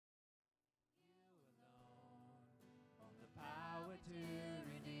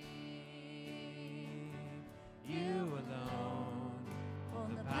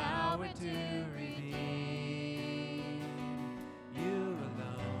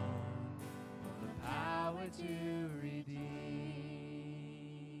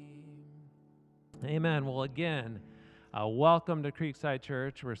Amen. Well, again, welcome to Creekside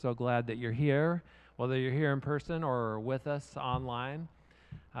Church. We're so glad that you're here, whether you're here in person or with us online.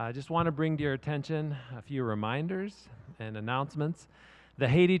 I just want to bring to your attention a few reminders and announcements. The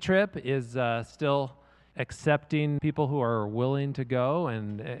Haiti trip is still accepting people who are willing to go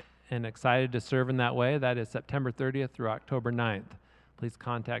and excited to serve in that way. That is September 30th through October 9th. Please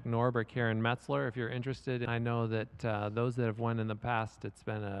contact Norb or Karen Metzler if you're interested. I know that those that have went in the past, it's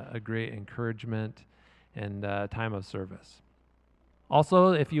been a great encouragement and time of service.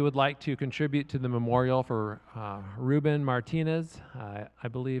 Also, if you would like to contribute to the memorial for Ruben Martinez, I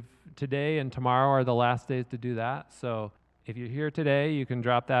believe today and tomorrow are the last days to do that. So if you're here today, you can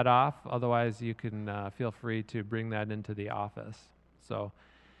drop that off. Otherwise, you can feel free to bring that into the office. So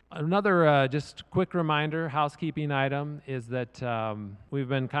another just quick reminder, housekeeping item, is that we've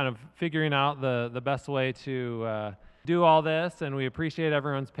been kind of figuring out the best way to do all this, and we appreciate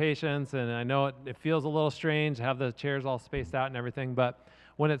everyone's patience, and I know it feels a little strange to have the chairs all spaced out and everything, but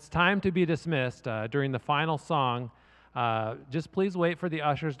when it's time to be dismissed during the final song, just please wait for the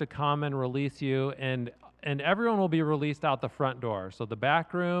ushers to come and release you, and everyone will be released out the front door. So the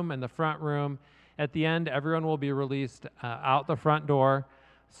back room and the front room, at the end, everyone will be released out the front door.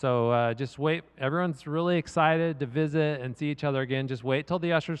 So just wait. Everyone's really excited to visit and see each other again. Just wait till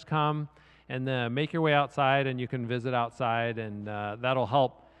the ushers come, and then make your way outside, and you can visit outside, and that'll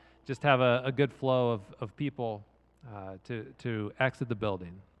help just have a good flow of people to exit the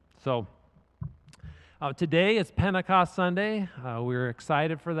building. So today is Pentecost Sunday. We're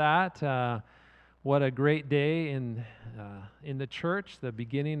excited for that. What a great day in the church, the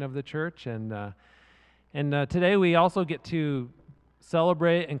beginning of the church, and today we also get to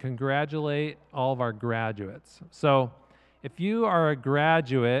celebrate and congratulate all of our graduates. So if you are a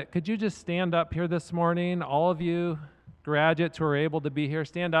graduate, could you just stand up here this morning? All of you graduates who are able to be here,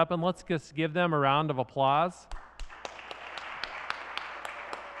 stand up, and let's just give them a round of applause.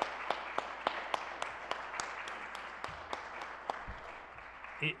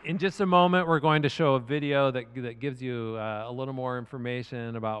 In just a moment, we're going to show a video that gives you a little more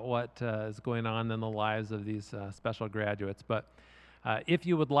information about what is going on in the lives of these special graduates. But if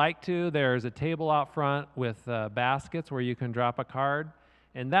you would like to, there's a table out front with baskets where you can drop a card,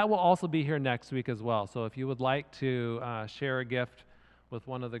 and that will also be here next week as well. So if you would like to share a gift with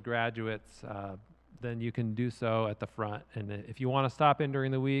one of the graduates, then you can do so at the front. And if you want to stop in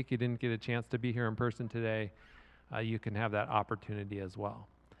during the week, you didn't get a chance to be here in person today, you can have that opportunity as well.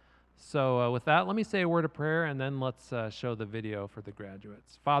 So with that, let me say a word of prayer, and then let's show the video for the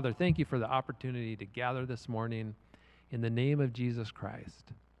graduates. Father, thank you for the opportunity to gather this morning in the name of Jesus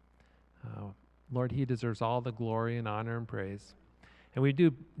Christ. Lord, he deserves all the glory and honor and praise. And we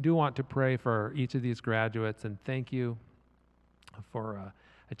do want to pray for each of these graduates and thank you for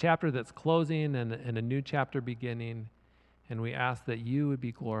a chapter that's closing and a new chapter beginning. And we ask that you would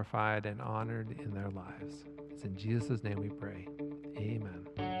be glorified and honored in their lives. It's in Jesus' name we pray. Amen.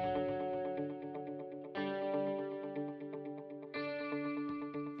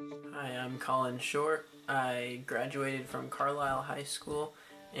 Hi, I'm Colin Short. I graduated from Carlisle High School,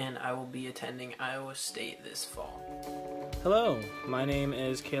 and I will be attending Iowa State this fall. Hello, my name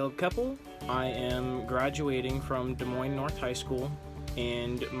is Caleb Keppel. I am graduating from Des Moines North High School,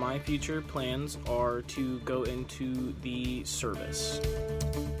 and my future plans are to go into the service.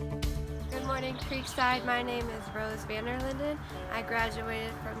 Good morning, Creekside. My name is Rose Vanderlinden. I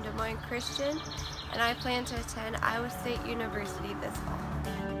graduated from Des Moines Christian, and I plan to attend Iowa State University this fall.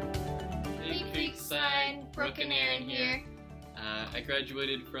 Hey, Creekside, Broken Aaron here. I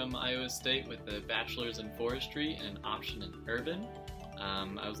graduated from Iowa State with a bachelor's in forestry and an option in urban.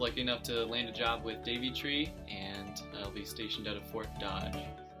 I was lucky enough to land a job with Davy Tree, and I'll be stationed out of Fort Dodge.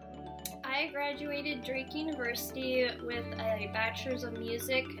 I graduated Drake University with a bachelor's of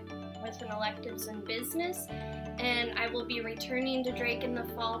music with an electives in business, and I will be returning to Drake in the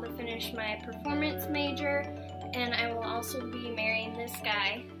fall to finish my performance major, and I will also be marrying this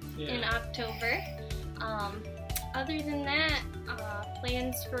guy in October. Other than that,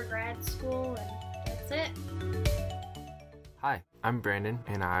 plans for grad school, and that's it. Hi, I'm Brandon,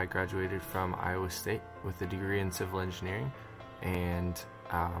 and I graduated from Iowa State with a degree in civil engineering, and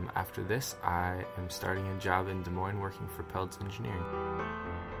after this, I am starting a job in Des Moines working for Peltz Engineering.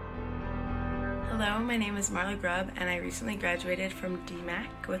 Hello, my name is Marla Grubb, and I recently graduated from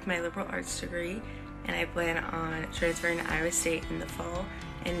DMAC with my liberal arts degree, and I plan on transferring to Iowa State in the fall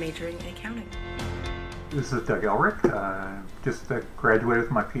and majoring in accounting. This is Doug Elric. Just graduated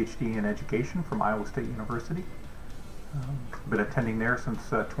with my PhD in education from Iowa State University. Been attending there since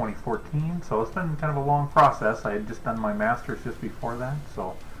 2014, so it's been kind of a long process. I had just done my master's just before that,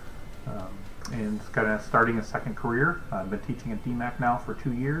 so And it's kind of starting a second career. I've been teaching at DMAC now for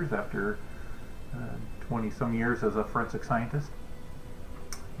 2 years after 20-some years as a forensic scientist,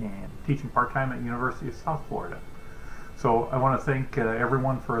 and teaching part-time at University of South Florida. So I want to thank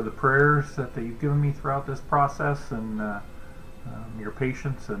everyone for the prayers that you've given me throughout this process, and your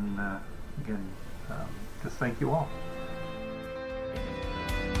patience, and again, just thank you all.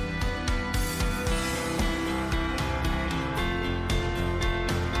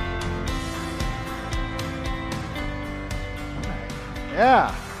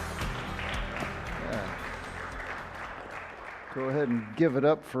 Yeah. Go ahead and give it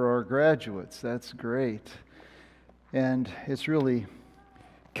up for our graduates. That's great. And it's really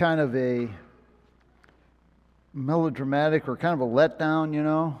kind of a melodramatic or kind of a letdown, you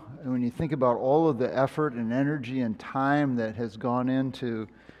know, when you think about all of the effort and energy and time that has gone into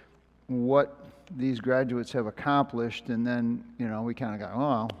what these graduates have accomplished, and then, you know, we kind of go,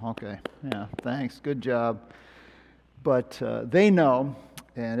 oh, okay, yeah, thanks, good job. But they know,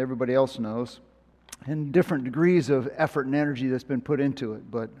 and everybody else knows, and different degrees of effort and energy that's been put into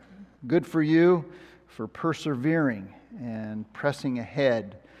it. But good for you for persevering and pressing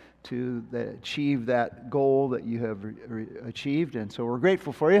ahead to achieve that goal that you have achieved. And so we're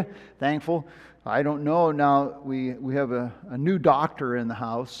grateful for you, thankful. I don't know, now we have a new doctor in the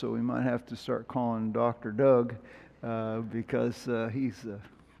house, so we might have to start calling Dr. Doug because he's a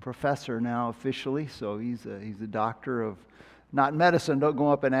professor now officially, so he's a doctor of not medicine. Don't go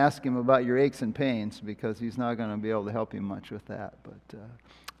up and ask him about your aches and pains, because he's not going to be able to help you much with that. But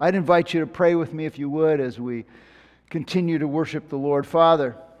I'd invite you to pray with me, if you would, as we continue to worship the Lord.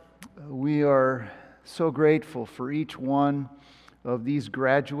 Father, we are so grateful for each one of these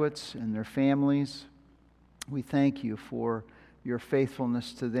graduates and their families. We thank you for your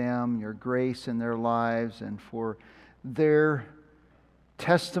faithfulness to them, your grace in their lives, and for their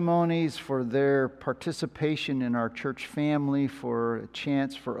testimonies, for their participation in our church family, for a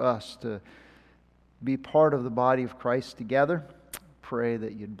chance for us to be part of the body of Christ together. Pray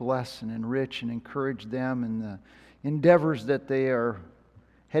that you'd bless and enrich and encourage them in the endeavors that they are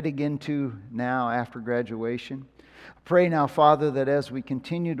heading into now after graduation. Pray now, Father, that as we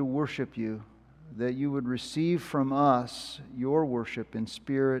continue to worship you, that you would receive from us your worship in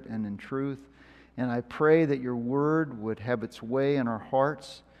spirit and in truth. And I pray that your word would have its way in our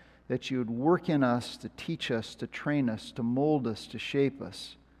hearts, that you would work in us to teach us, to train us, to mold us, to shape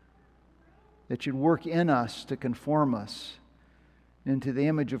us, that you'd work in us to conform us into the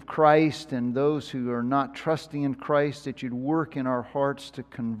image of Christ, and those who are not trusting in Christ, that you'd work in our hearts to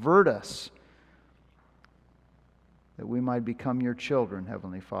convert us, that we might become your children,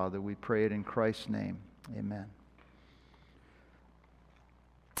 Heavenly Father. We pray it in Christ's name. Amen.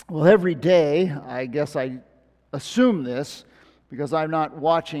 Well, every day, I guess I assume this because I'm not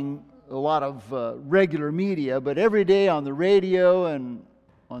watching a lot of regular media, but every day on the radio and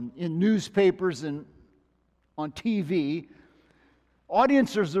in newspapers and on TV,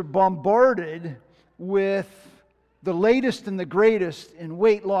 audiences are bombarded with the latest and the greatest in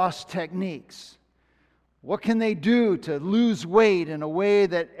weight loss techniques. What can they do to lose weight in a way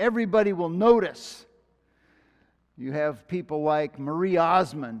that everybody will notice? You have people like Marie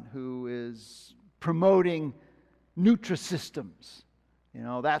Osmond, who is promoting Nutrisystems. You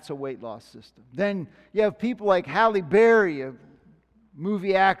know, that's a weight loss system. Then you have people like Halle Berry, a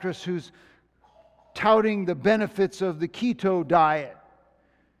movie actress who's touting the benefits of the keto diet.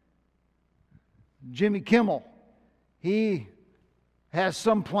 Jimmy Kimmel, he has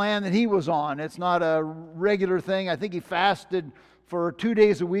some plan that he was on. It's not a regular thing. I think he fasted for 2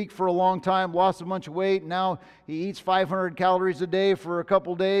 days a week for a long time, lost a bunch of weight. Now he eats 500 calories a day for a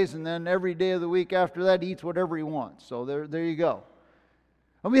couple days, and then every day of the week after that, he eats whatever he wants. So there you go.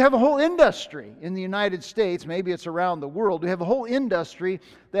 And we have a whole industry in the United States, maybe it's around the world, we have a whole industry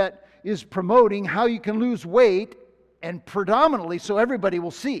that is promoting how you can lose weight, and predominantly so everybody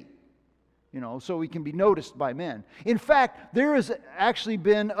will see. You know, so we can be noticed by men. In fact, there has actually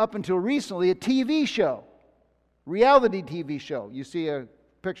been, up until recently, a TV show, reality TV show. You see a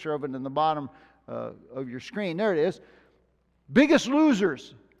picture of it in the bottom of your screen. There it is. Biggest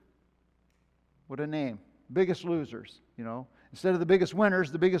Losers. What a name. Biggest Losers, you know. Instead of the biggest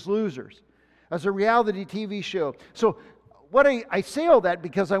winners, the biggest losers. As a reality TV show. So what I say all that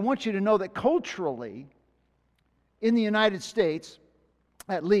because I want you to know that culturally, in the United States,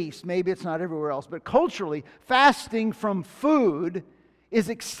 at least, maybe it's not everywhere else, but culturally, fasting from food is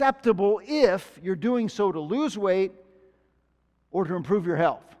acceptable if you're doing so to lose weight or to improve your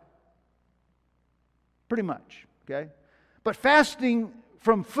health. Pretty much, okay? But fasting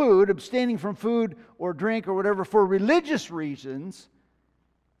from food, abstaining from food or drink or whatever for religious reasons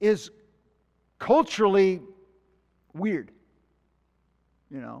is culturally weird.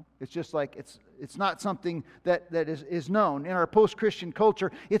 It's just like it's not something that is known. In our post-Christian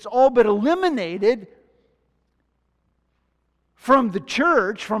culture, it's all but eliminated from the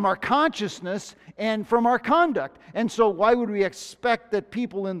church, from our consciousness, and from our conduct. And so why would we expect that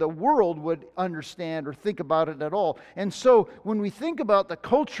people in the world would understand or think about it at all? And so when we think about the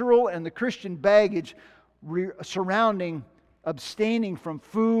cultural and the Christian baggage surrounding abstaining from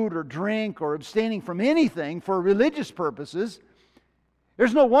food or drink or abstaining from anything for religious purposes,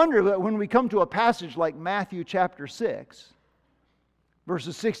 there's no wonder that when we come to a passage like Matthew chapter 6,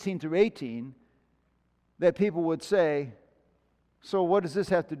 verses 16 through 18, that people would say, so what does this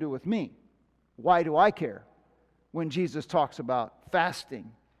have to do with me? Why do I care when Jesus talks about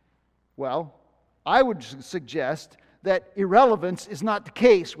fasting? Well, I would suggest that irrelevance is not the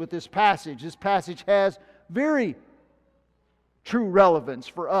case with this passage. This passage has very true relevance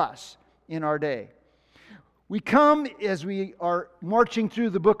for us in our day. We come, as we are marching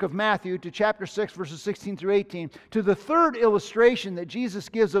through the book of Matthew to chapter 6, verses 16 through 18, to the third illustration that Jesus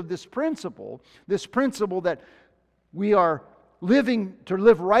gives of this principle that we are to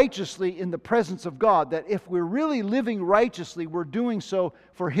live righteously in the presence of God, that if we're really living righteously, we're doing so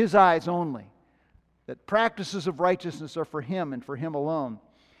for His eyes only. That practices of righteousness are for Him and for Him alone.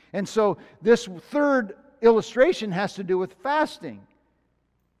 And so this third illustration has to do with fasting.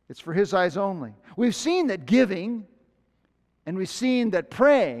 It's for His eyes only. We've seen that giving and we've seen that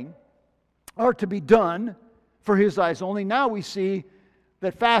praying are to be done for His eyes only. Now we see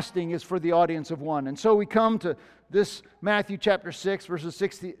that fasting is for the audience of one. And so we come to this Matthew chapter 6, verses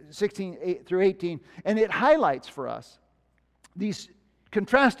 16 through 18, and it highlights for us these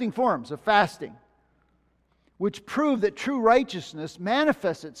contrasting forms of fasting, which prove that true righteousness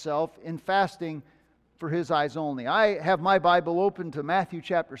manifests itself in fasting for His eyes only. I have my Bible open to Matthew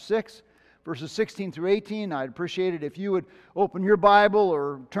chapter 6, verses 16 through 18. I'd appreciate it if you would open your Bible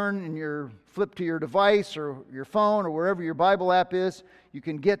or flip to your device or your phone or wherever your Bible app is. You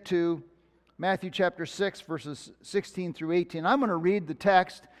can get to Matthew chapter 6, verses 16 through 18. I'm going to read the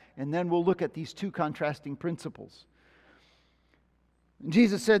text, and then we'll look at these two contrasting principles.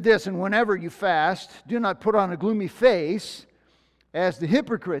 Jesus said this, "And whenever you fast, do not put on a gloomy face, as the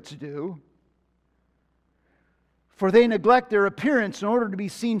hypocrites do, for they neglect their appearance in order to be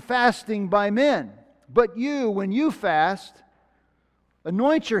seen fasting by men. But you, when you fast,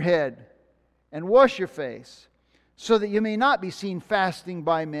 anoint your head and wash your face, so that you may not be seen fasting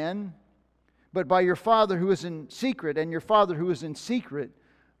by men, but by your Father who is in secret, and your Father who is in secret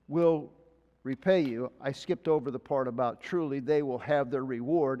will repay you." I skipped over the part about truly they will have their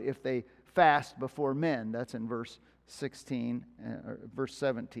reward if they fast before men. That's in verse 16, or verse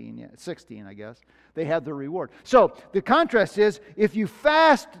 17, 16, I guess. They have their reward. So the contrast is, if you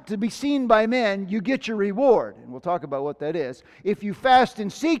fast to be seen by men, you get your reward. And we'll talk about what that is. If you fast in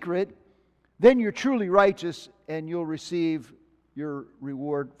secret, then you're truly righteous and you'll receive your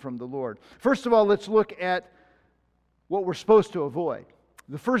reward from the Lord. First of all, let's look at what we're supposed to avoid.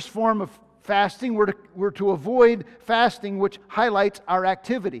 The first form of fasting, we're to avoid fasting which highlights our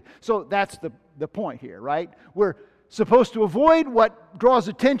activity. So that's the point here, right? We're supposed to avoid what draws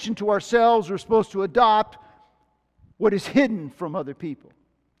attention to ourselves. We're supposed to adopt what is hidden from other people.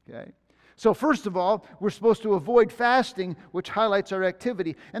 Okay? So first of all, we're supposed to avoid fasting, which highlights our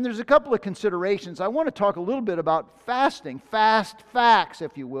activity. And there's a couple of considerations. I want to talk a little bit about fasting. Fast facts,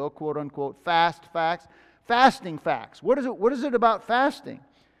 if you will, quote unquote, fast facts. Fasting facts. What is it about fasting?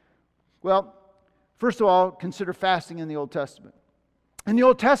 Well, first of all, consider fasting in the Old Testament. In the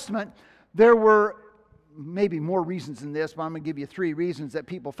Old Testament, there were maybe more reasons than this, but I'm going to give you 3 reasons that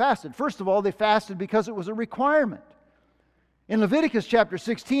people fasted. First of all, they fasted because it was a requirement. In Leviticus chapter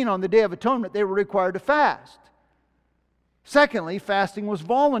 16, on the Day of Atonement, they were required to fast. Secondly, fasting was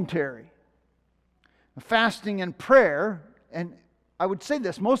voluntary. Fasting and prayer, and I would say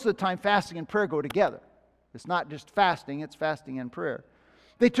this, most of the time fasting and prayer go together. It's not just fasting, it's fasting and prayer.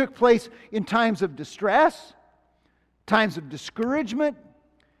 They took place in times of distress, times of discouragement,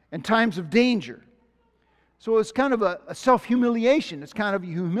 and times of danger. So it's kind of a self-humiliation. It's kind of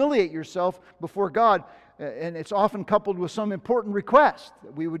you humiliate yourself before God, and it's often coupled with some important request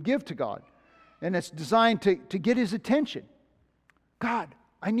that we would give to God. And it's designed to get His attention. God,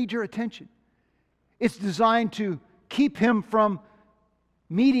 I need your attention. It's designed to keep Him from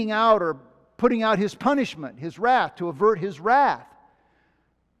meting out or putting out His punishment, His wrath, to avert His wrath.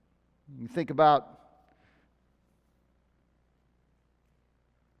 You think about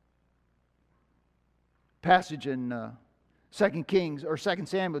passage in 2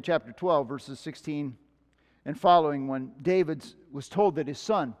 Samuel chapter 12, verses 16 and following, when David was told that his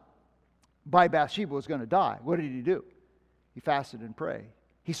son by Bathsheba was going to die, what did he do? He fasted and prayed.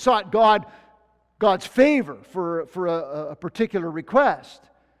 He sought God's favor for a particular request.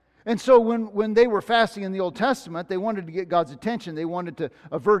 And so when they were fasting in the Old Testament, they wanted to get God's attention. They wanted to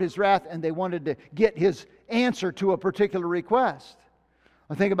avert His wrath, and they wanted to get His answer to a particular request.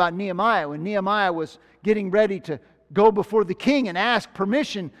 I think about Nehemiah. When Nehemiah was getting ready to go before the king and ask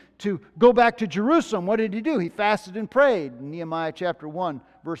permission to go back to Jerusalem, what did he do? He fasted and prayed. In Nehemiah chapter 1,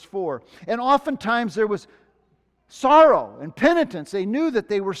 verse 4. And oftentimes there was sorrow and penitence. They knew that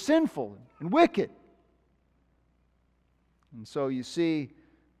they were sinful and wicked. And so you see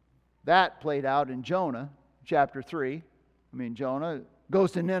that played out in Jonah chapter 3. Jonah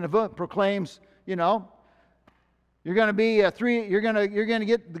goes to Nineveh, proclaims, you're going to be you're going to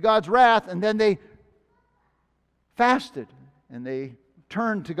get the God's wrath, and then they fasted and they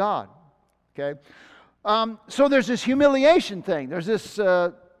turned to God. Okay, so there's this humiliation thing. There's this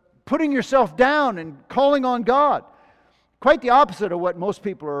putting yourself down and calling on God. Quite the opposite of what most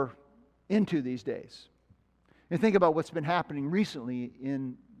people are into these days. And think about what's been happening recently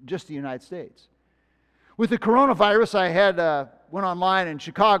in just the United States. With the coronavirus, I went online in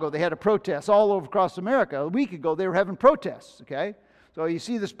Chicago. They had a protest all over across America. A week ago, they were having protests, okay? So you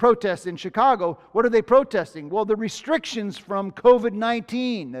see this protest in Chicago. What are they protesting? Well, the restrictions from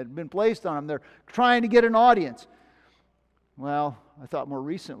COVID-19 that have been placed on them. They're trying to get an audience. Well, I thought more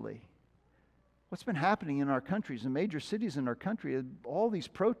recently, what's been happening in our countries, in major cities in our country, all these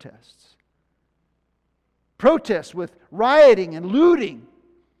protests. Protests with rioting and looting.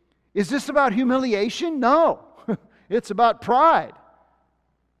 Is this about humiliation? No. It's about pride.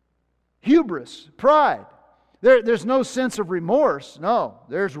 Hubris, pride. There's no sense of remorse. No.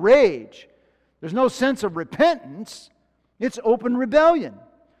 There's rage. There's no sense of repentance. It's open rebellion.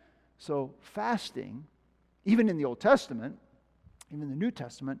 So fasting, even in the Old Testament, even in the New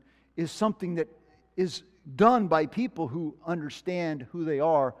Testament, is something that is done by people who understand who they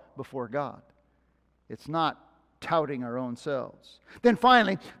are before God. It's not touting our own selves. Then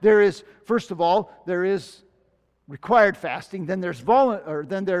finally, first of all, there is required fasting, then there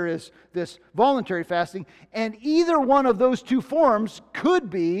is this voluntary fasting, and either one of those two forms could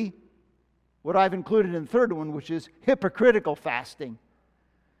be what I've included in the third one, which is hypocritical fasting.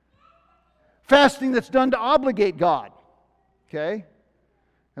 Fasting that's done to obligate God. Okay?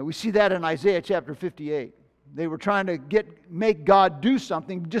 And we see that in Isaiah chapter 58. They were trying to make God do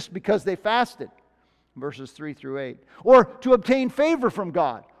something just because they fasted. Verses 3 through 8. Or to obtain favor from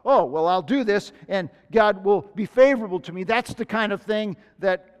God. Oh, well, I'll do this and God will be favorable to me. That's the kind of thing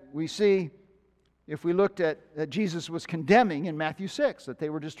that we see if we looked at that Jesus was condemning in Matthew 6, that they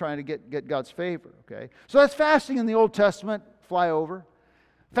were just trying to get God's favor. Okay, so that's fasting in the Old Testament. Fly over.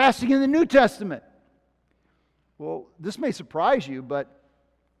 Fasting in the New Testament. Well, this may surprise you, but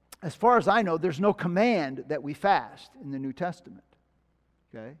as far as I know, there's no command that we fast in the New Testament.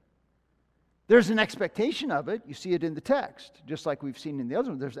 Okay? There's an expectation of it. You see it in the text. Just like we've seen in the other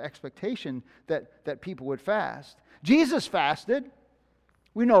one, there's an expectation that people would fast. Jesus fasted.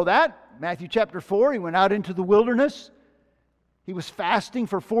 We know that. Matthew chapter 4, He went out into the wilderness. He was fasting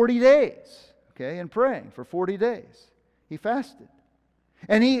for 40 days. Okay, and praying for 40 days. He fasted.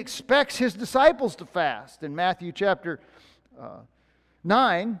 And He expects His disciples to fast. In Matthew chapter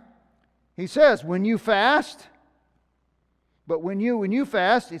 9, He says, when you fast... But when you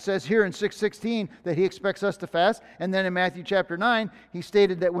fast, it says here in 6:16 that He expects us to fast. And then in Matthew chapter 9, He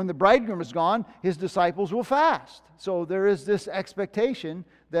stated that when the bridegroom is gone, His disciples will fast. So there is this expectation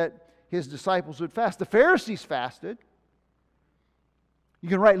that His disciples would fast. The Pharisees fasted. You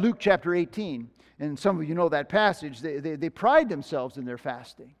can write Luke chapter 18. And some of you know that passage. They pride themselves in their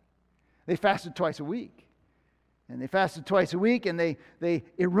fasting. They fasted twice a week. And they fasted twice a week, and they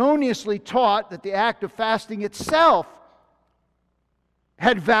erroneously taught that the act of fasting itself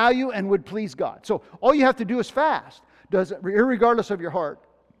had value and would please God. So all you have to do is fast. Irregardless of your heart.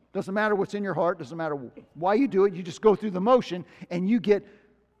 Doesn't matter what's in your heart. Doesn't matter why you do it. You just go through the motion and you get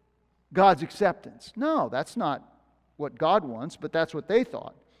God's acceptance. No, that's not what God wants, but that's what they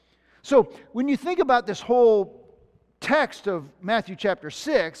thought. So when you think about this whole text of Matthew chapter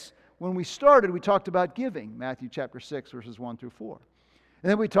 6, when we started, we talked about giving. Matthew chapter 6, verses 1 through 4.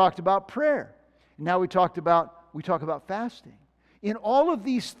 And then we talked about prayer. And now we talk about fasting. In all of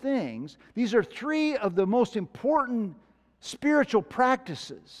these things, these are three of the most important spiritual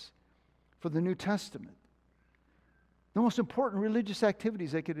practices for the New Testament. The most important religious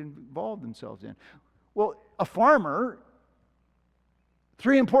activities they could involve themselves in. Well, a farmer,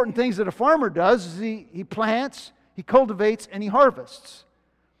 three important things that a farmer does is he plants, he cultivates, and he harvests.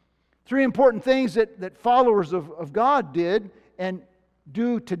 Three important things that followers of God did and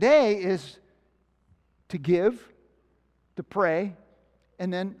do today is to give, to pray,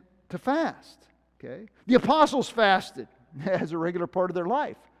 and then to fast. Okay? The apostles fasted as a regular part of their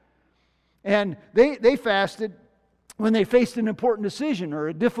life. And they fasted when they faced an important decision or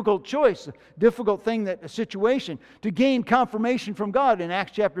a difficult choice, a difficult thing, a situation, to gain confirmation from God. In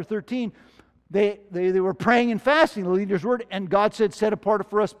Acts chapter 13, they were praying and fasting, the leader's word, and God said, set apart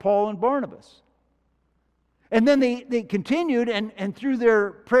for us Paul and Barnabas. And then they continued, and through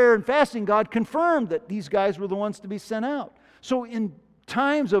their prayer and fasting, God confirmed that these guys were the ones to be sent out. So in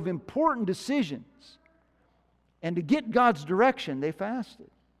times of important decisions, and to get God's direction, they fasted.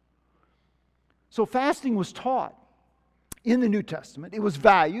 So fasting was taught in the New Testament. It was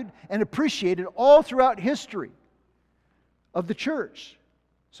valued and appreciated all throughout history of the church.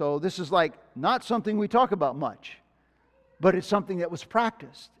 So this is like not something we talk about much, but it's something that was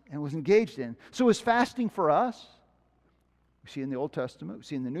practiced and was engaged in. So is fasting for us? We see in the Old Testament, we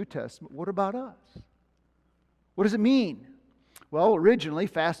see in the New Testament. What about us? What does it mean? Well, originally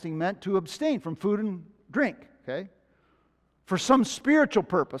fasting meant to abstain from food and drink, okay? For some spiritual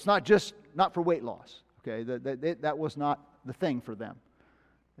purpose, not for weight loss, okay? That was not the thing for them.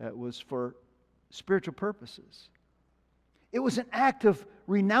 It was for spiritual purposes. It was an act of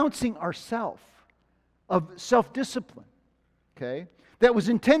renouncing ourself, of self-discipline, okay? That was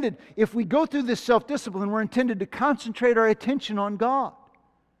intended, if we go through this self-discipline, we're intended to concentrate our attention on God.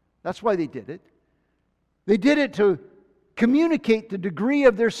 That's why they did it. They did it to communicate the degree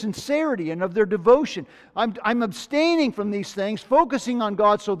of their sincerity and of their devotion. I'm abstaining from these things, focusing on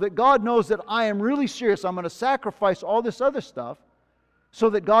God so that God knows that I am really serious. I'm going to sacrifice all this other stuff so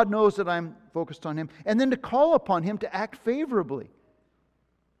that God knows that I'm focused on Him. And then to call upon Him to act favorably.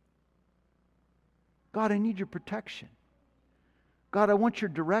 God, I need your protection. God, I want your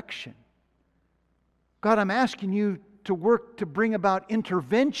direction. God, I'm asking you to work to bring about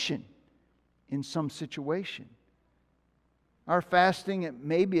intervention in some situation. Our fasting, it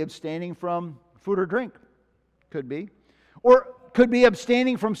may be abstaining from food or drink. Could be. Or could be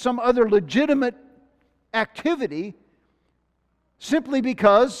abstaining from some other legitimate activity simply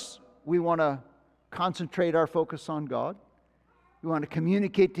because we want to concentrate our focus on God. We want to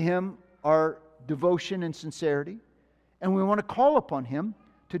communicate to Him our devotion and sincerity. And we want to call upon Him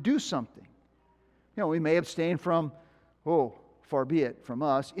to do something. You know, we may abstain from, far be it from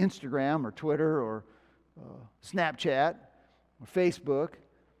us, Instagram or Twitter or Snapchat or Facebook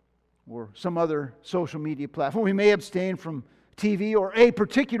or some other social media platform. We may abstain from TV or a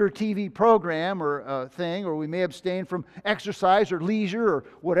particular TV program or thing, or we may abstain from exercise or leisure or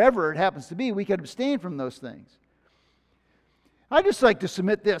whatever it happens to be. We could abstain from those things. I'd just like to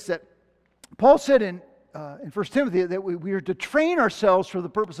submit this, that Paul said in 1 Timothy that we are to train ourselves for the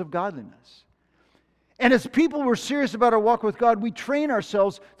purpose of godliness. And as people who are serious about our walk with God, we train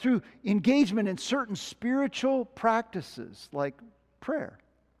ourselves through engagement in certain spiritual practices like prayer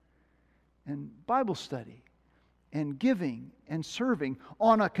and Bible study and giving and serving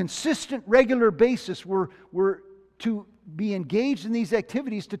on a consistent, regular basis. We're to be engaged in these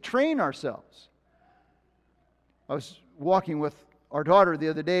activities to train ourselves. I was walking with our daughter the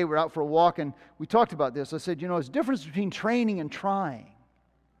other day. We're out for a walk and we talked about this. I said, there's a difference between training and trying.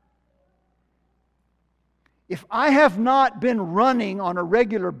 If I have not been running on a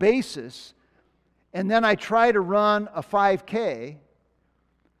regular basis and then I try to run a 5K,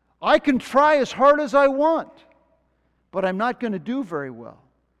 I can try as hard as I want, but I'm not going to do very well.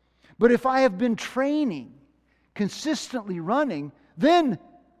 But if I have been training, consistently running, then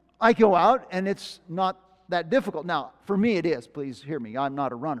I go out and it's not that difficult. Now, for me it is. Please hear me. I'm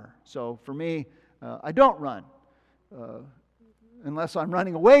not a runner. So for me, I don't run unless I'm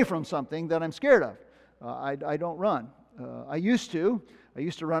running away from something that I'm scared of. I don't run. I used to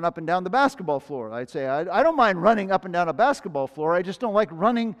run up and down the basketball floor. I'd say, I don't mind running up and down a basketball floor. I just don't like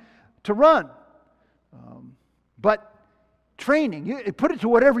running to run. But training, you put it to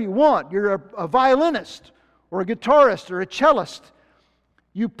whatever you want. You're a violinist or a guitarist or a cellist.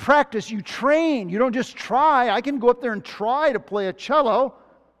 You practice, you train. You don't just try. I can go up there and try to play a cello.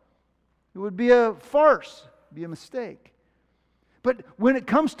 It would be a farce. It would be a mistake. But when it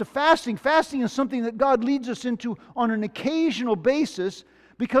comes to fasting, fasting is something that God leads us into on an occasional basis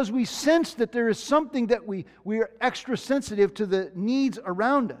because we sense that there is something that we are extra sensitive to the needs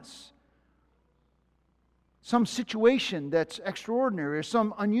around us. Some situation that's extraordinary or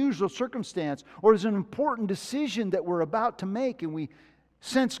some unusual circumstance or is an important decision that we're about to make and we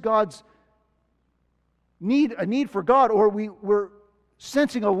sense God's a need for God, or we're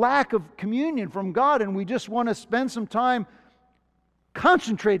sensing a lack of communion from God and we just want to spend some time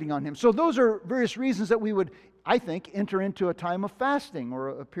concentrating on Him. So those are various reasons that we would, I think, enter into a time of fasting or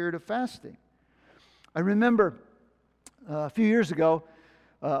a period of fasting. I remember a few years ago,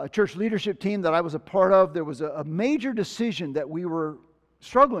 a church leadership team that I was a part of, there was a major decision that we were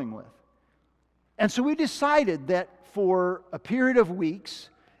struggling with. And so we decided that for a period of weeks,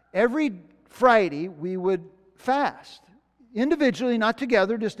 every Friday we would fast. Individually, not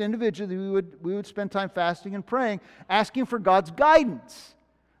together, just individually, we would spend time fasting and praying, asking for God's guidance.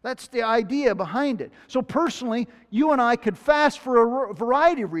 That's the idea behind it. So personally, you and I could fast for a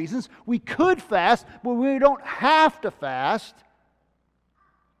variety of reasons. We could fast, but we don't have to fast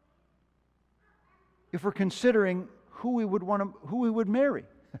if we're considering who we would marry.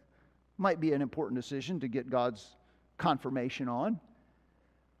 Might be an important decision to get God's confirmation on.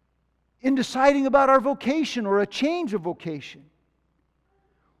 In deciding about our vocation or a change of vocation.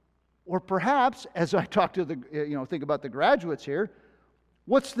 Or perhaps, as I talk to think about the graduates here,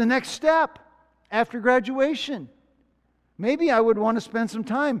 what's the next step after graduation? Maybe I would want to spend some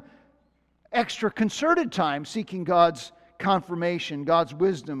time, extra concerted time, seeking God's confirmation, God's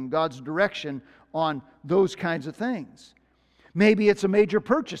wisdom, God's direction on those kinds of things. Maybe it's a major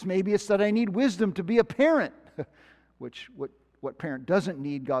purchase. Maybe it's that I need wisdom to be a parent, what parent doesn't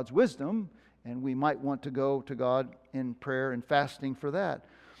need God's wisdom, and we might want to go to God in prayer and fasting for that.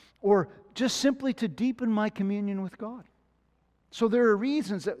 Or just simply to deepen my communion with God. So there are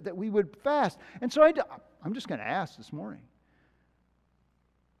reasons that we would fast. And so I'm just going to ask this morning,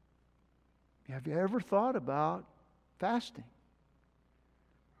 have you ever thought about fasting?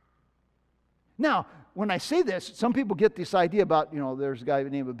 Now, when I say this, some people get this idea about, there's a guy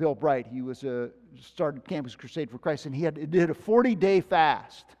named Bill Bright. He started Campus Crusade for Christ, and he did a 40-day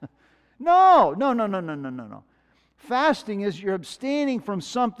fast. No. Fasting is you're abstaining from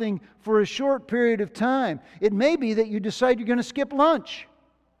something for a short period of time. It may be that you decide you're going to skip lunch.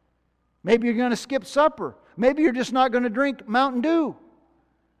 Maybe you're going to skip supper. Maybe you're just not going to drink Mountain Dew.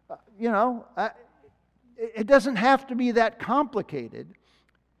 It doesn't have to be that complicated.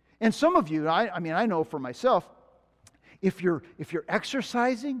 And some of you, I know for myself, if you're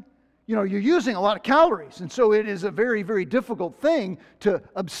exercising, you're using a lot of calories. And so it is a very, very difficult thing to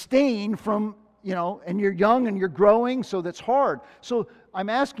abstain from, and you're young and you're growing, so that's hard. So I'm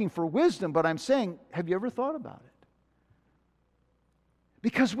asking for wisdom, but I'm saying, have you ever thought about it?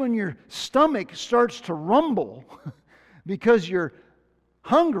 Because when your stomach starts to rumble because you're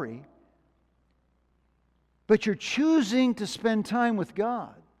hungry, but you're choosing to spend time with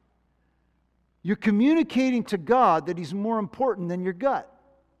God, you're communicating to God that He's more important than your gut.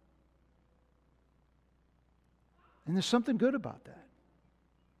 And there's something good about that.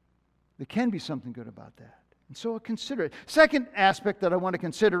 There can be something good about that. And so consider it. Second aspect that I want to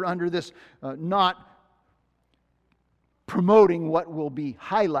consider under this not promoting what will be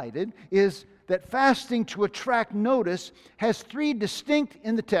highlighted is that fasting to attract notice has three distinct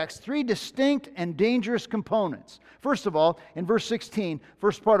and dangerous components. First of all, in verse 16,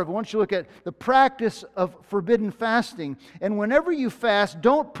 first part of it, I want you to look at the practice of forbidden fasting. And whenever you fast,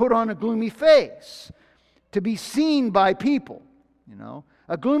 don't put on a gloomy face to be seen by people.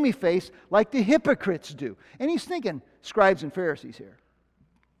 A gloomy face like the hypocrites do. And he's thinking scribes and Pharisees here.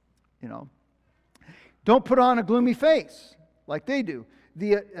 Don't put on a gloomy face like they do.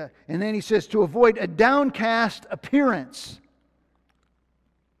 And then he says to avoid a downcast appearance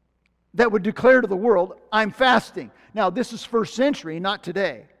that would declare to the world, I'm fasting. Now, this is first century, not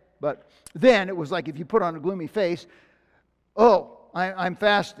today. But then it was like if you put on a gloomy face, I'm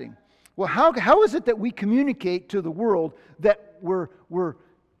fasting. Well, how is it that we communicate to the world that we're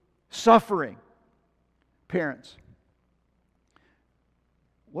suffering? Parents,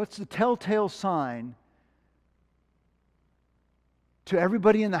 what's the telltale sign to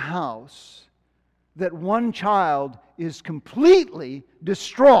everybody in the house that one child is completely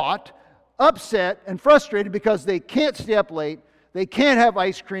distraught, upset, and frustrated because they can't stay up late, they can't have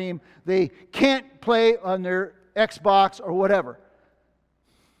ice cream, they can't play on their Xbox or whatever?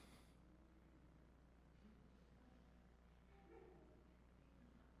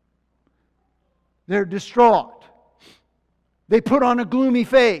 They're distraught. They put on a gloomy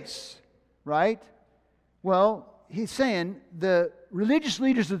face, right? Well, he's saying the religious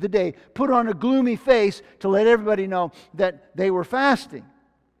leaders of the day put on a gloomy face to let everybody know that they were fasting.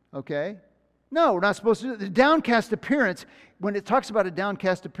 Okay? No, we're not supposed to do that. The downcast appearance, when it talks about a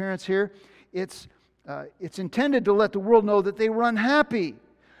downcast appearance here, it's intended to let the world know that they were unhappy.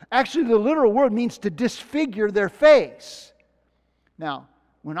 Actually, the literal word means to disfigure their face. Now,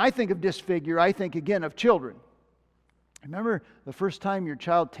 when I think of disfigure, I think again of children. Remember the first time your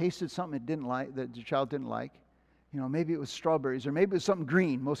child tasted something that your child didn't like? Maybe it was strawberries, or maybe it was something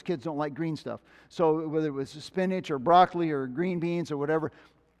green. Most kids don't like green stuff. So whether it was spinach or broccoli or green beans or whatever,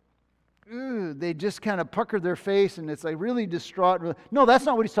 they just kind of pucker their face, and it's like really distraught. No, that's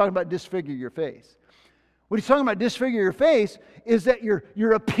not what he's talking about, disfigure your face. What he's talking about, disfigure your face, is that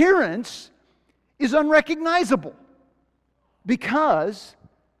your appearance is unrecognizable because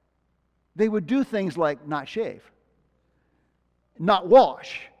they would do things like not shave, not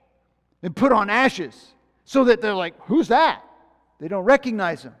wash, and put on ashes so that they're like, who's that? They don't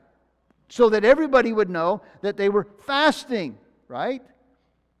recognize him. So that everybody would know that they were fasting, right?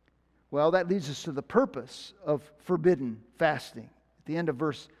 Well, that leads us to the purpose of forbidden fasting. At the end of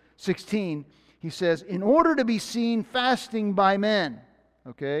verse 16, he says, in order to be seen fasting by men.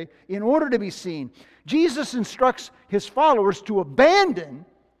 Okay? In order to be seen. Jesus instructs his followers to abandon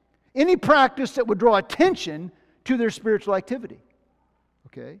any practice that would draw attention to their spiritual activity.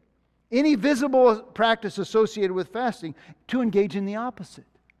 Okay? Any visible practice associated with fasting, to engage in the opposite.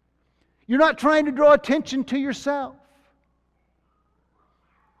 You're not trying to draw attention to yourself.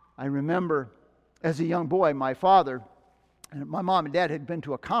 I remember as a young boy, my father and my mom and dad had been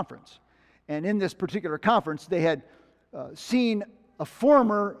to a conference. And in this particular conference, they had seen a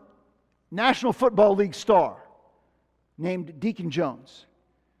former National Football League star named Deacon Jones.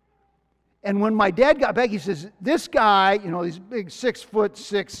 And when my dad got back, he says, this guy, he's big 6'6",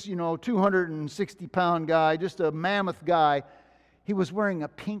 260-pound guy, just a mammoth guy, he was wearing a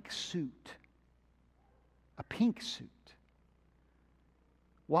pink suit. A pink suit.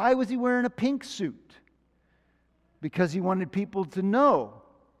 Why was he wearing a pink suit? Because he wanted people to know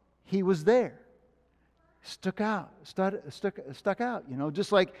he was there. Stuck out,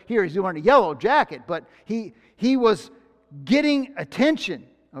 just like here, he's wearing a yellow jacket, but he was getting attention.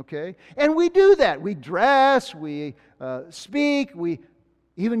 Okay? And we do that. We dress, we speak, we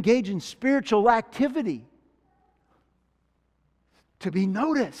even engage in spiritual activity to be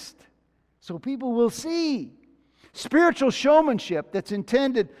noticed so people will see. Spiritual showmanship that's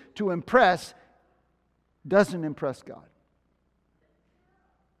intended to impress doesn't impress God.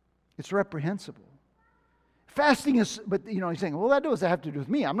 It's reprehensible. Fasting is, but he's saying, well, that does have to do with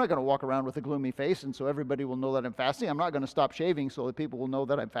me. I'm not going to walk around with a gloomy face and so everybody will know that I'm fasting. I'm not going to stop shaving so that people will know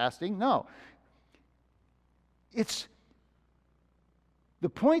that I'm fasting. No. It's the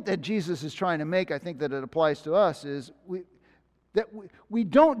point that Jesus is trying to make, I think that it applies to us, is we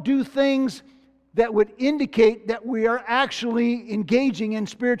don't do things that would indicate that we are actually engaging in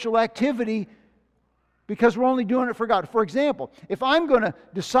spiritual activity because we're only doing it for God. For example, if I'm going to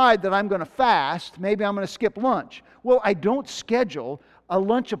decide that I'm going to fast, maybe I'm going to skip lunch. Well, I don't schedule a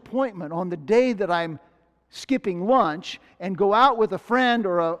lunch appointment on the day that I'm skipping lunch and go out with a friend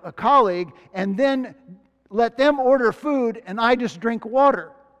or a colleague and then let them order food and I just drink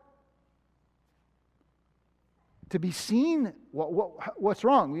water. To be seen, what's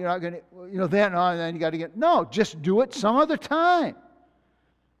wrong? You're not going to, then you got to get, no, just do it some other time.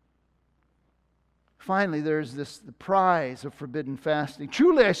 Finally, there's the prize of forbidden fasting.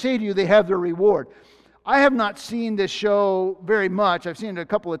 Truly, I say to you, they have their reward. I have not seen this show very much. I've seen it a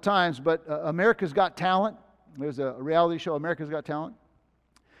couple of times, but America's Got Talent. There's a reality show, America's Got Talent.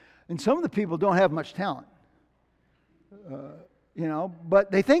 And some of the people don't have much talent.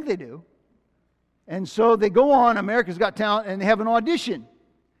 But they think they do. And so they go on America's Got Talent and they have an audition.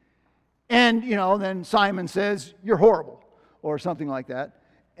 And, then Simon says, you're horrible, or something like that.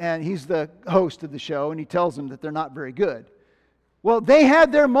 And he's the host of the show, and he tells them that they're not very good. Well, they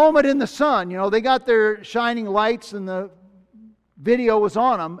had their moment in the sun. They got their shining lights, and the video was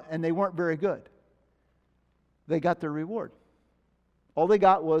on them, and they weren't very good. They got their reward. All they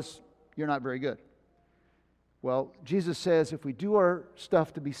got was, you're not very good. Well, Jesus says if we do our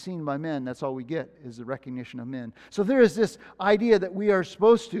stuff to be seen by men, that's all we get is the recognition of men. So there is this idea that we are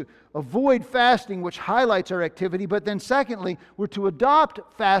supposed to avoid fasting, which highlights our activity, but then secondly, we're to adopt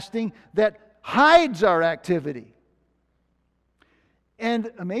fasting that hides our activity.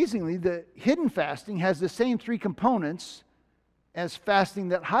 And amazingly, the hidden fasting has the same three components as fasting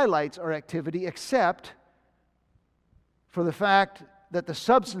that highlights our activity, except for the fact that the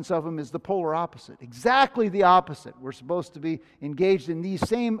substance of them is the polar opposite. Exactly the opposite. We're supposed to be engaged in these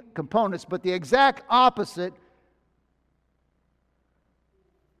same components, but the exact opposite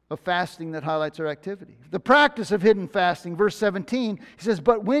of fasting that highlights our activity. The practice of hidden fasting, verse 17, he says,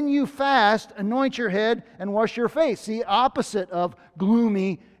 but when you fast, anoint your head and wash your face. The opposite of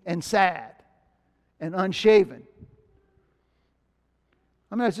gloomy and sad and unshaven.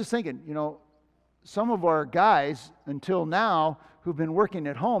 I was just thinking, some of our guys until now who've been working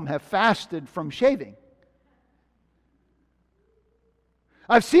at home have fasted from shaving.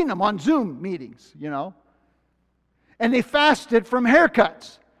 I've seen them on Zoom meetings, and they fasted from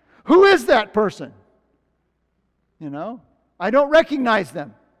haircuts. Who is that person? I don't recognize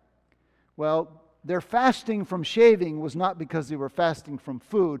them. Well, their fasting from shaving was not because they were fasting from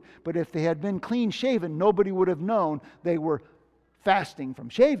food, but if they had been clean shaven, nobody would have known they were fasting from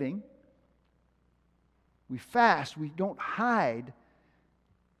shaving. We fast, we don't hide.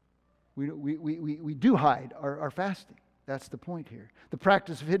 We do hide our fasting. That's the point here. The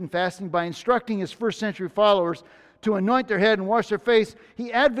practice of hidden fasting, by instructing his first century followers to anoint their head and wash their face,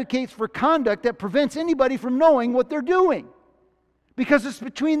 he advocates for conduct that prevents anybody from knowing what they're doing, because it's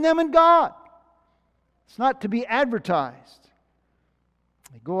between them and God. It's not to be advertised.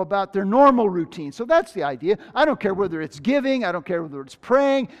 They go about their normal routine. So that's the idea. I don't care whether it's giving. I don't care whether it's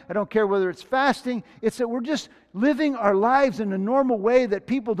praying. I don't care whether it's fasting. It's that we're just living our lives in a normal way that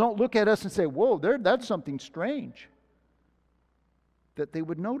people don't look at us and say, whoa, that's something strange. That they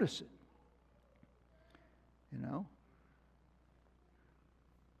would notice it.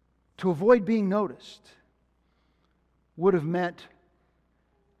 To avoid being noticed would have meant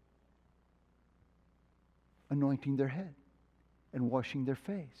anointing their head and washing their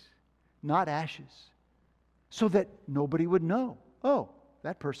face, not ashes, so that nobody would know, oh,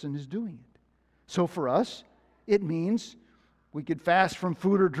 that person is doing it. So for us, it means we could fast from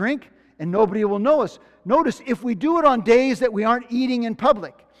food or drink and nobody will know us. Notice, if we do it on days that we aren't eating in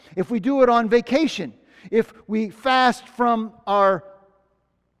public, if we do it on vacation, if we fast from our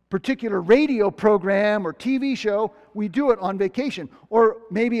particular radio program or TV show, we do it on vacation. Or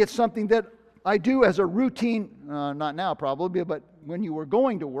maybe it's something that I do as a routine, not now probably, but when you were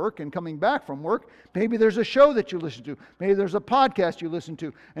going to work and coming back from work, maybe there's a show that you listen to. Maybe there's a podcast you listen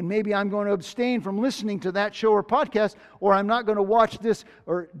to. And maybe I'm going to abstain from listening to that show or podcast, or I'm not going to watch this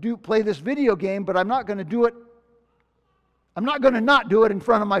or play this video game, but I'm not going to do it. I'm not going to not do it in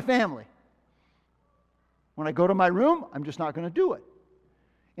front of my family. When I go to my room, I'm just not going to do it.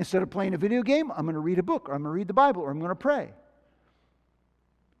 Instead of playing a video game, I'm going to read a book, or I'm going to read the Bible, or I'm going to pray.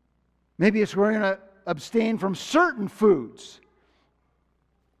 Maybe we're going to abstain from certain foods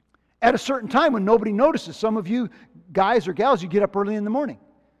at a certain time when nobody notices. Some of you guys or gals, you get up early in the morning.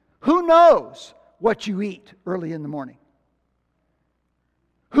 Who knows what you eat early in the morning?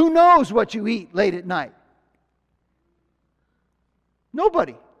 Who knows what you eat late at night?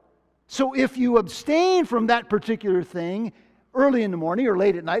 Nobody. So if you abstain from that particular thing early in the morning or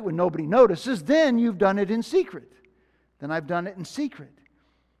late at night when nobody notices, then you've done it in secret. Then I've done it in secret.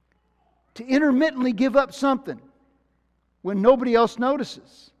 To intermittently give up something when nobody else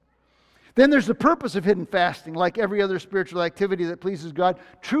notices. Then there's the purpose of hidden fasting. Like every other spiritual activity that pleases God,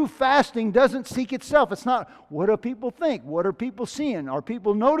 true fasting doesn't seek itself. It's not, what do people think? What are people seeing? Are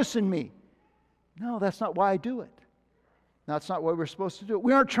people noticing me? No, that's not why I do it. That's not why we're supposed to do it.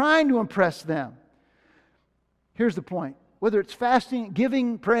 We aren't trying to impress them. Here's the point. Whether it's fasting,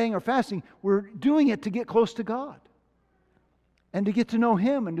 giving, praying, or fasting, we're doing it to get close to God. And to get to know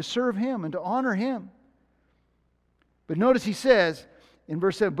Him, and to serve Him, and to honor Him. But notice he says in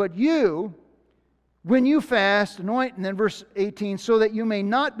verse 7, but you, when you fast, anoint, and then verse 18, so that you may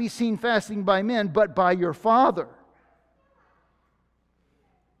not be seen fasting by men, but by your Father.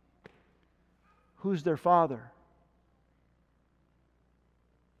 Who's their Father?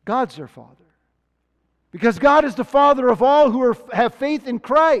 God's their Father. Because God is the Father of all who have faith in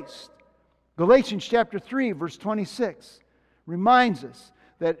Christ. Galatians chapter 3, verse 26 reminds us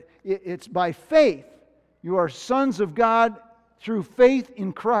that it's by faith you are sons of God through faith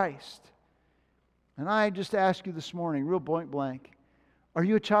in Christ. And I just ask you this morning, real point blank, are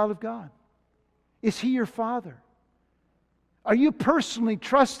you a child of God? Is He your Father? Are you personally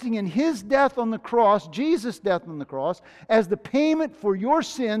trusting in His death on the cross, Jesus' death on the cross, as the payment for your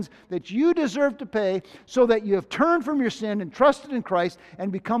sins that you deserve to pay, so that you have turned from your sin and trusted in Christ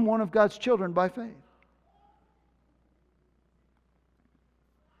and become one of God's children by faith?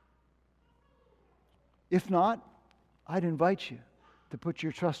 If not, I'd invite you to put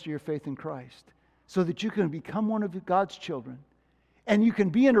your trust or your faith in Christ so that you can become one of God's children. And you can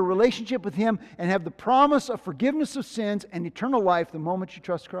be in a relationship with Him and have the promise of forgiveness of sins and eternal life the moment you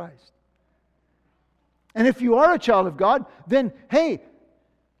trust Christ. And if you are a child of God, then, hey,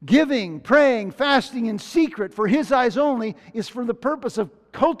 giving, praying, fasting in secret for His eyes only is for the purpose of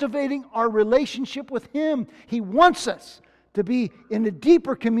cultivating our relationship with Him. He wants us to be in a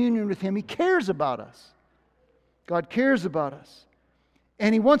deeper communion with Him. He cares about us. God cares about us.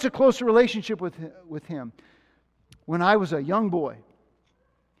 And He wants a closer relationship with Him. When I was a young boy,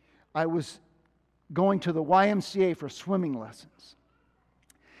 I was going to the YMCA for swimming lessons.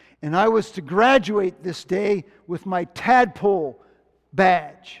 And I was to graduate this day with my tadpole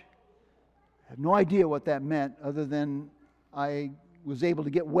badge. have no idea what that meant other than I was able to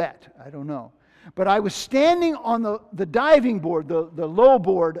get wet. I don't know. But I was standing on the diving board, the low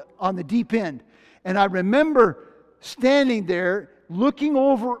board on the deep end. And I remember standing there looking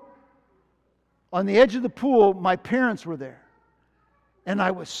over on the edge of the pool. My parents were there. And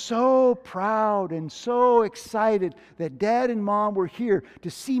I was so proud and so excited that Dad and Mom were here to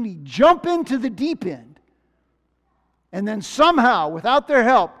see me jump into the deep end. And then somehow, without their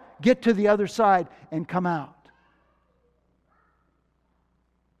help, get to the other side and come out.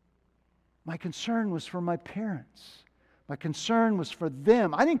 My concern was for my parents. My concern was for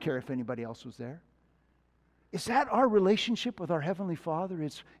them. I didn't care if anybody else was there. Is that our relationship with our Heavenly Father?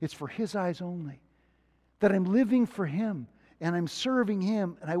 It's for His eyes only. That I'm living for Him and I'm serving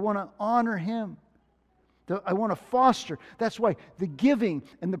Him and I want to honor Him. I want to foster. That's why the giving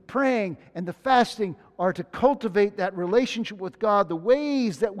and the praying and the fasting are to cultivate that relationship with God, the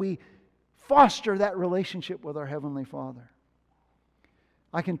ways that we foster that relationship with our Heavenly Father.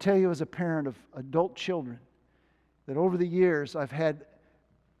 I can tell you as a parent of adult children that over the years I've had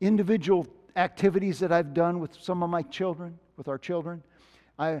individual activities that I've done with some of my children, with our children.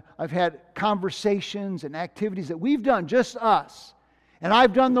 I've had conversations and activities that we've done, just us. And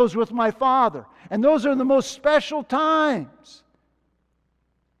I've done those with my father. And those are the most special times.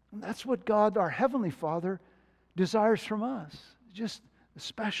 And that's what God, our Heavenly Father, desires from us. Just a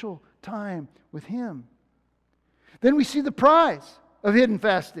special time with Him. Then we see the prize of hidden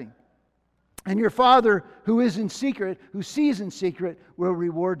fasting. And your Father who is in secret, who sees in secret, will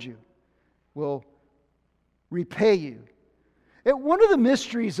reward you, will repay you. One of the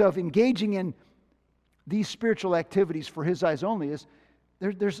mysteries of engaging in these spiritual activities for His eyes only is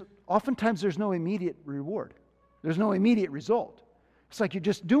oftentimes there's no immediate reward. There's no immediate result. It's like you're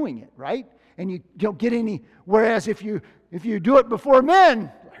just doing it, right? And you don't get any. Whereas if you do it before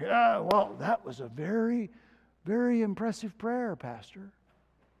men, yeah, well, that was a very, very impressive prayer, Pastor.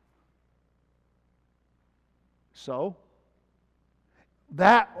 So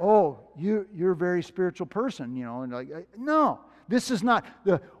that, you're a very spiritual person, and no. This is not,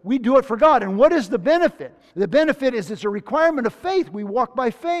 we do it for God. And what is the benefit? The benefit is it's a requirement of faith. We walk by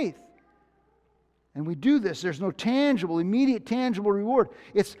faith. And we do this. There's no immediate tangible reward.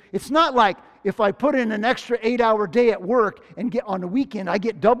 It's not like if I put in an extra 8-hour day at work and get on the weekend, I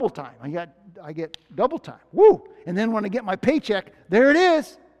get double time. I get double time. Woo! And then when I get my paycheck, there it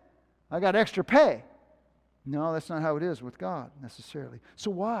is. I got extra pay. No, that's not how it is with God necessarily. So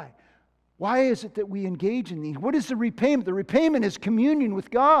why? Why is it that we engage in these? What is the repayment? The repayment is communion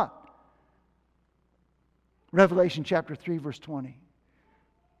with God. Revelation chapter 3, verse 20.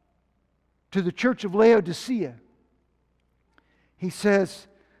 To the church of Laodicea, He says,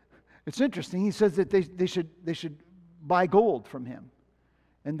 it's interesting, He says that they should buy gold from Him.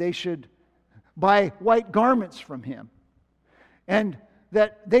 And they should buy white garments from Him. And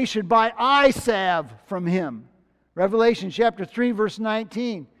that they should buy eye salve from Him. Revelation chapter 3, verse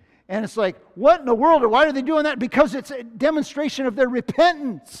 19. And it's like, what in the world? Why are they doing that? Because it's a demonstration of their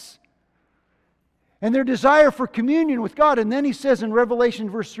repentance and their desire for communion with God. And then He says in Revelation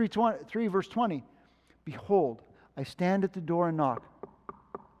 3 verse 20, Behold, I stand at the door and knock.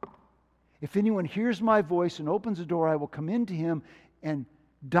 If anyone hears my voice and opens the door, I will come into him and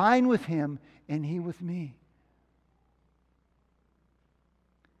dine with him and he with me.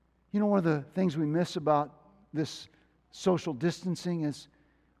 One of the things we miss about this social distancing is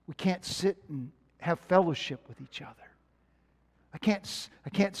we can't sit and have fellowship with each other. I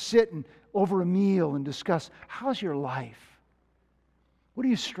can't sit and over a meal and discuss, how's your life? What are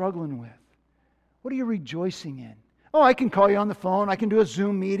you struggling with? What are you rejoicing in? Oh, I can call you on the phone. I can do a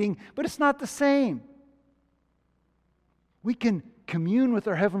Zoom meeting, but it's not the same. We can commune with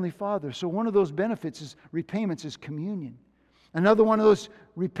our Heavenly Father. So one of those repayments is communion. Another one of those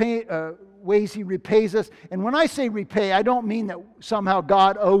ways He repays us. And when I say repay, I don't mean that somehow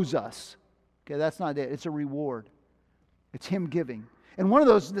God owes us. Okay, that's not it. It's a reward. It's Him giving. And one of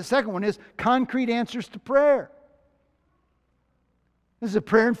those, the second one is concrete answers to prayer. This is a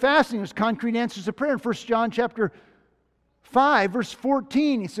prayer and fasting. There's concrete answers to prayer. In 1 John chapter 5, verse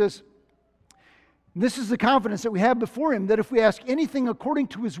 14, he says, this is the confidence that we have before Him, that if we ask anything according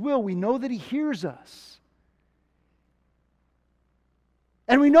to His will, we know that He hears us.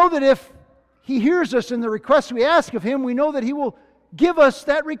 And we know that if He hears us in the requests we ask of Him, we know that He will give us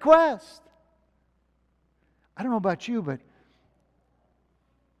that request. I don't know about you, but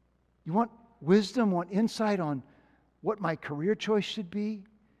you want wisdom, want insight on what my career choice should be,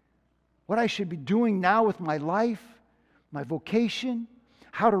 what I should be doing now with my life, my vocation,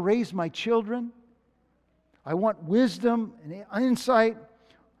 how to raise my children. I want wisdom and insight.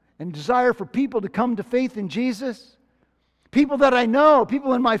 and desire for people to come to faith in Jesus. People that I know,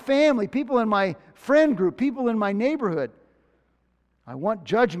 people in my family, people in my friend group, people in my neighborhood. I want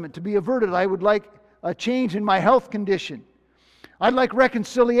judgment to be averted. I would like a change in my health condition. I'd like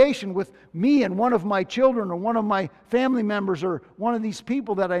reconciliation with me and one of my children or one of my family members or one of these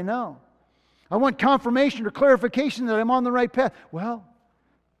people that I know. I want confirmation or clarification that I'm on the right path. Well,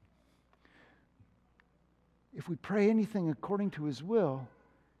 if we pray anything according to His will,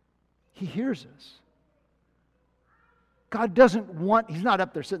 He hears us. God doesn't want, He's not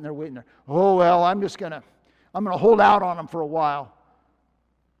up there sitting there waiting there. Oh, well, I'm going to hold out on Him for a while.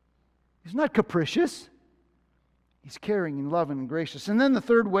 He's not capricious. He's caring and loving and gracious. And then the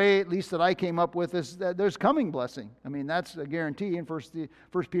third way, at least that I came up with, is that there's coming blessing. I mean, that's a guarantee in 1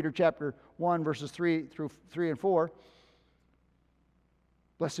 Peter chapter 1, verses 3 and 4.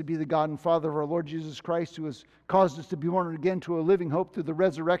 Blessed be the God and Father of our Lord Jesus Christ, who has caused us to be born again to a living hope through the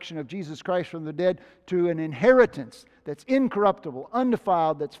resurrection of Jesus Christ from the dead, to an inheritance that's incorruptible,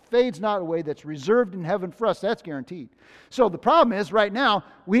 undefiled, that fades not away, that's reserved in heaven for us. That's guaranteed. So the problem is, right now,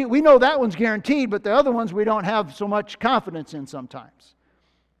 we know that one's guaranteed, but the other ones we don't have so much confidence in sometimes.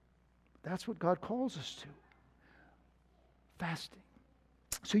 That's what God calls us to. Fasting.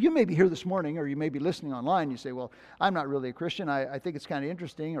 So you may be here this morning, or you may be listening online. You say, well, I'm not really a Christian. I think it's kind of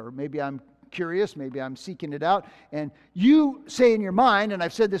interesting, or maybe I'm curious, maybe I'm seeking it out. And you say in your mind, and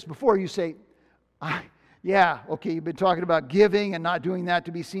I've said this before, you say, yeah, okay, you've been talking about giving and not doing that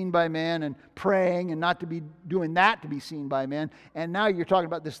to be seen by man, and praying and not to be doing that to be seen by men. And now you're talking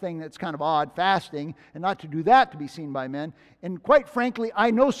about this thing that's kind of odd, fasting, and not to do that to be seen by men. And quite frankly, I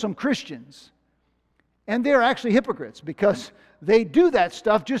know some Christians, and they're actually hypocrites, because they do that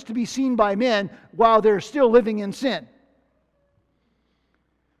stuff just to be seen by men while they're still living in sin.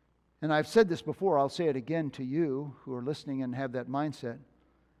 And I've said this before, I'll say it again to you who are listening and have that mindset.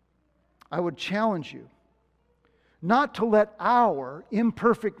 I would challenge you not to let our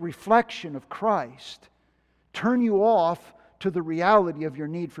imperfect reflection of Christ turn you off to the reality of your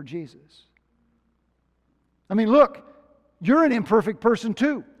need for Jesus. I mean, look, you're an imperfect person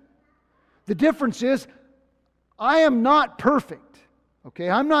too. The difference is, I am not perfect. Okay,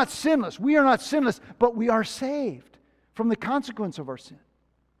 I'm not sinless. We are not sinless, but we are saved from the consequence of our sin.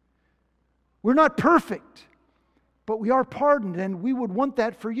 We're not perfect, but we are pardoned, and we would want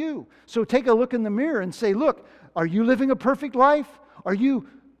that for you. So take a look in the mirror and say, look, are you living a perfect life? Are you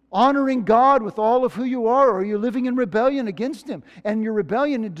honoring God with all of who you are, or are you living in rebellion against Him? And your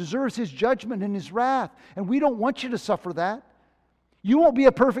rebellion deserves His judgment and His wrath, and we don't want you to suffer that. You won't be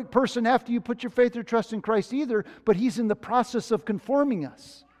a perfect person after you put your faith or trust in Christ either, but He's in the process of conforming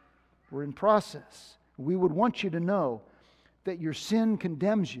us. We're in process. We would want you to know that your sin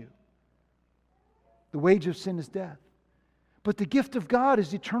condemns you. The wage of sin is death. But the gift of God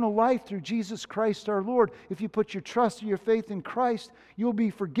is eternal life through Jesus Christ our Lord. If you put your trust and your faith in Christ, you'll be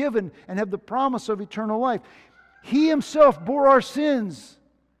forgiven and have the promise of eternal life. He Himself bore our sins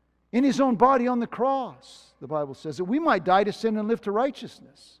in His own body on the cross. The Bible says that we might die to sin and live to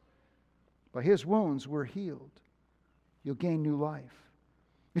righteousness. By His wounds we're healed. You'll gain new life.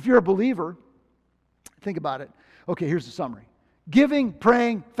 If you're a believer, think about it. Okay, here's the summary. Giving,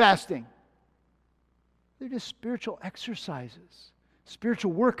 praying, fasting. They're just spiritual exercises,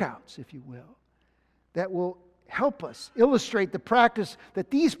 spiritual workouts, if you will, that will help us illustrate the practice that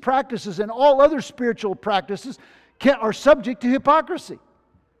these practices and all other spiritual practices are subject to hypocrisy.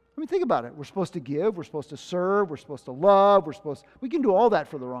 I mean, think about it. We're supposed to give, we're supposed to serve, we're supposed to love, we can do all that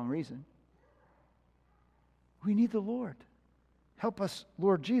for the wrong reason. We need the Lord. Help us,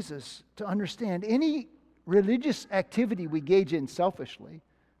 Lord Jesus, to understand any religious activity we engage in selfishly,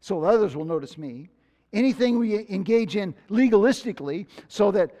 so others will notice me. Anything we engage in legalistically,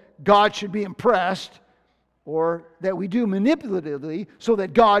 so that God should be impressed, or that we do manipulatively, so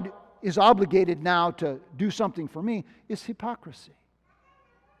that God is obligated now to do something for me, is hypocrisy.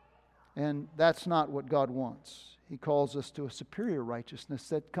 And that's not what God wants. He calls us to a superior righteousness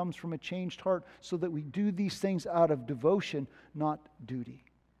that comes from a changed heart, so that we do these things out of devotion, not duty.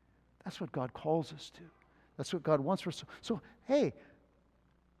 That's what God calls us to. That's what God wants for us. So, hey,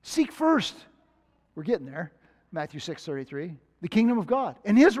 seek first. We're getting there. Matthew 6:33. The kingdom of God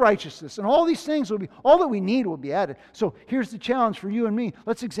and His righteousness, and all these things will be, all that we need will be added. So here's the challenge for you and me.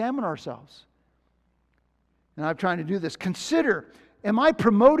 Let's examine ourselves. And I'm trying to do this. Consider, am I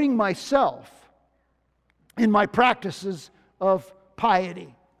promoting myself in my practices of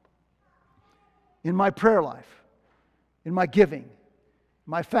piety? In my prayer life? In my giving? In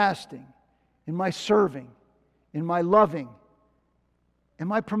my fasting? In my serving? In my loving? Am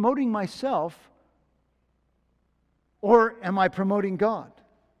I promoting myself? Or am I promoting God?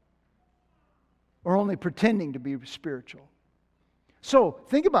 or only pretending to be spiritual? So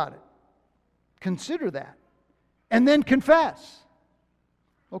think about it. Consider that. And then confess.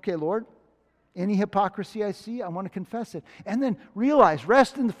 Okay, Lord, any hypocrisy I see, I want to confess it. And then realize,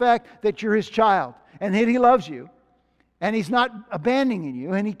 rest in the fact that you're His child and that He loves you and He's not abandoning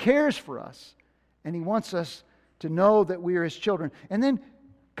you and He cares for us and He wants us to know that we are His children. And then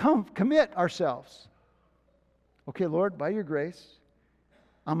commit ourselves. Okay, Lord, by your grace,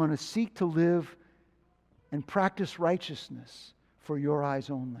 I'm going to seek to live and practice righteousness for your eyes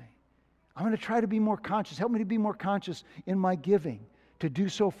only. I'm going to try to be more conscious. Help me to be more conscious in my giving, to do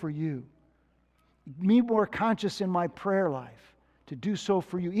so for you. Be more conscious in my prayer life, to do so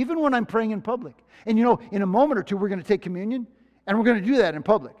for you, even when I'm praying in public. And you know, in a moment or two, we're going to take communion, and we're going to do that in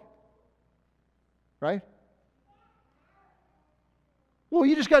public. Right? Well,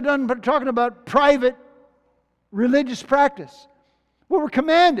 you just got done talking about private religious practice. Well, we're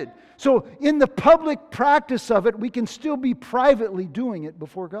commanded. So in the public practice of it, we can still be privately doing it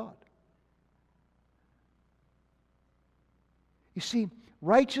before God. You see,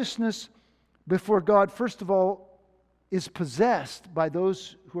 righteousness before God, first of all, is possessed by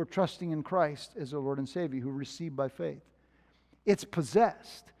those who are trusting in Christ as their Lord and Savior, who receive by faith. It's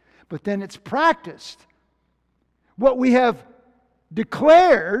possessed, but then it's practiced. What we have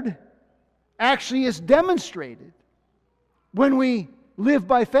declared actually is demonstrated when we live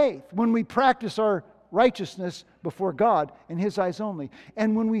by faith, when we practice our righteousness before God in His eyes only.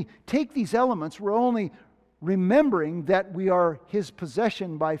 And when we take these elements, we're only remembering that we are His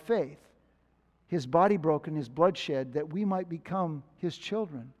possession by faith. His body broken, His blood shed, that we might become His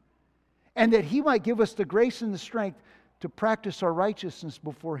children. And that He might give us the grace and the strength to practice our righteousness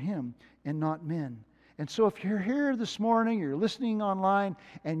before Him and not men. And so if you're here this morning, you're listening online,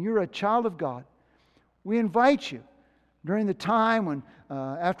 and you're a child of God, we invite you during the time when,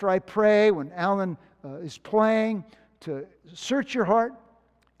 after I pray, when Alan is playing, to search your heart,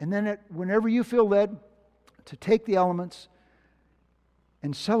 and then whenever you feel led, to take the elements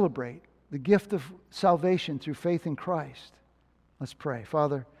and celebrate the gift of salvation through faith in Christ. Let's pray.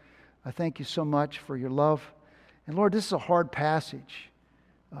 Father, I thank you so much for your love. And Lord, this is a hard passage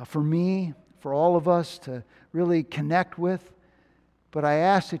for me, for all of us to really connect with. But I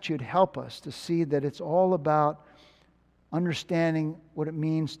ask that you'd help us to see that it's all about understanding what it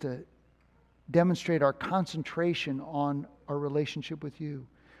means to demonstrate our concentration on our relationship with you.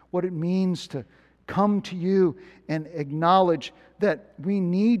 What it means to come to you and acknowledge that we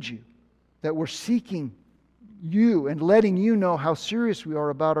need you, that we're seeking you and letting you know how serious we are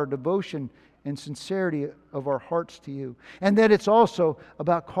about our devotion and sincerity of our hearts to you. And that it's also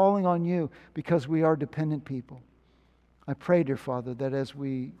about calling on you because we are dependent people. I pray, dear Father, that as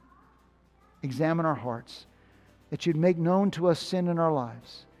we examine our hearts, that you'd make known to us sin in our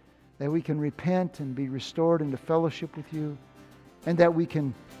lives, that we can repent and be restored into fellowship with you, and that we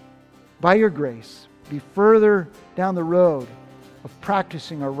can, by your grace, be further down the road of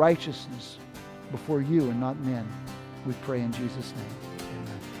practicing our righteousness before you and not men. We pray in Jesus' name.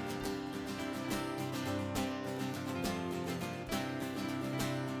 Amen.